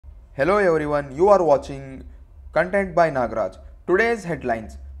Hello everyone, you are watching content by Nagraj. Today's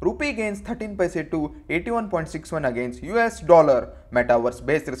headlines: Rupee gains 13 paise to 81.61 against US dollar.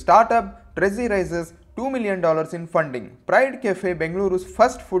 Metaverse-based startup Trezi raises $2 million in funding. Pride Cafe, Bengaluru's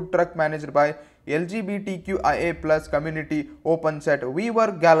first food truck managed by LGBTQIA+ community, opens at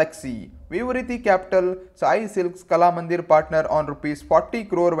WeWork Galaxy. Vivriti Capital, Sai Silks Kalamandir partner on ₹40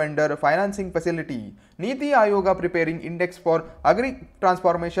 crore vendor financing facility. Niti Aayog preparing index for agri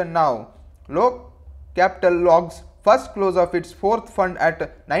transformation now. Lok Capital logs first close of its fourth fund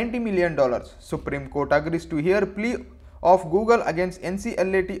at $90 million. Supreme Court agrees to hear plea of Google against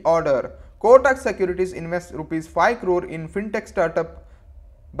NCLAT order. Kotak Securities invests ₹5 crore in fintech startup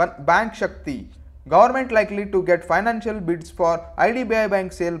Banksathi. Government likely to get financial bids for IDBI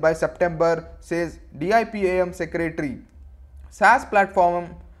Bank sale by September, says DIPAM Secretary. SaaS platform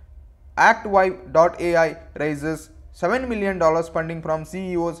Actyv.ai raises $7 million funding from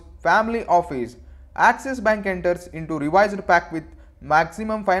CEO's family office. Axis Bank enters into revised pact with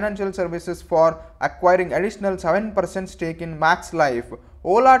Maximum Financial Services for acquiring additional 7% stake in Max Life.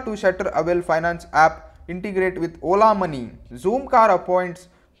 Ola to shutter Avel Finance app integrate with Ola Money. Zoom Car appoints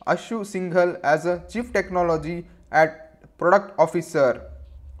Ashu Singhal as a Chief Technology and Product Officer.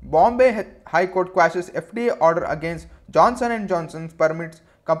 Bombay High Court quashes FDA order against Johnson & Johnson's permits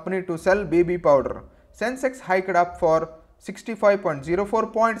company to sell baby powder. Sensex hiked up for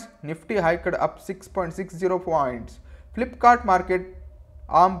 65.04 points, Nifty hiked up 6.60 points. Flipkart market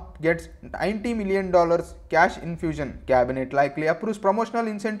arm gets $90 million cash infusion. Cabinet likely approves promotional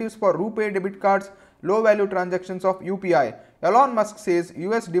incentives for Rupee debit cards, low value transactions of UPI. Elon Musk says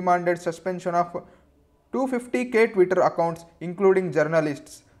US demanded suspension of 250k Twitter accounts including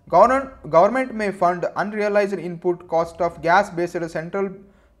journalists. Government may fund unrealized input cost of gas-based central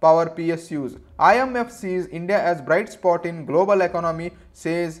power PSUs. IMF sees India as bright spot in global economy,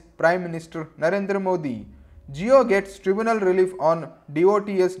 says Prime Minister Narendra Modi. Jio gets tribunal relief on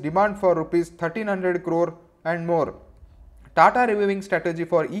DOTS demand for ₹1,300 crore and more. Tata reviewing strategy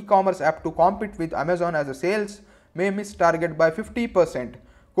for e-commerce app to compete with Amazon as a sales may miss target by 50%.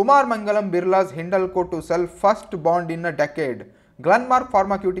 Kumar Mangalam Birla's Hindalco to sell first bond in a decade. Glenmark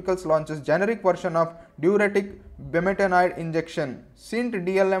Pharmaceuticals launches generic version of diuretic bemetanide injection. Sint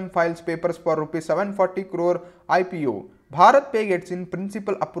DLM files papers for ₹740 crore IPO. Bharat Pay gets in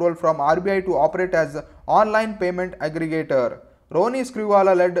principal approval from RBI to operate as online payment aggregator. Roni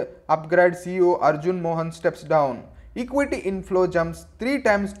Screwvala-led Upgrade CEO Arjun Mohan steps down. Equity inflow jumps 3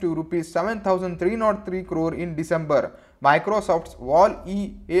 times to ₹7,303 crore in December. Microsoft's Wall-E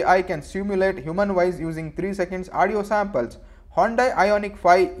AI can simulate human voice using 3 seconds audio samples. Hyundai Ioniq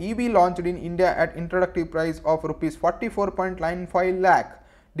 5 EV launched in India at introductory price of ₹44.95 lakh.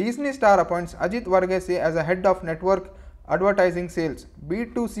 Disney star appoints Ajit Varghese as a head of network advertising sales.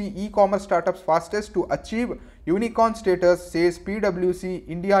 B2C e-commerce startups fastest to achieve unicorn status, says PwC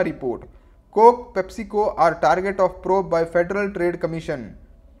India report. Coke, PepsiCo are target of probe by Federal Trade Commission.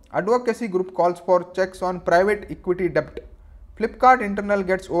 Advocacy group calls for checks on private equity debt. Flipkart internal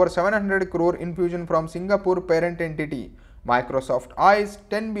gets over 700 crore infusion from Singapore parent entity. Microsoft eyes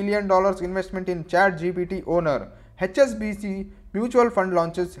 $10 billion investment in ChatGPT owner. HSBC mutual fund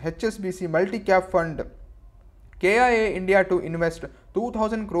launches HSBC multi-cap fund. KIA India to invest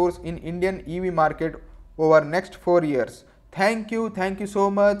 2,000 crores in Indian EV market over next 4 years. Thank you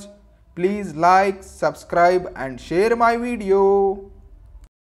so much. Please like, subscribe and share my video.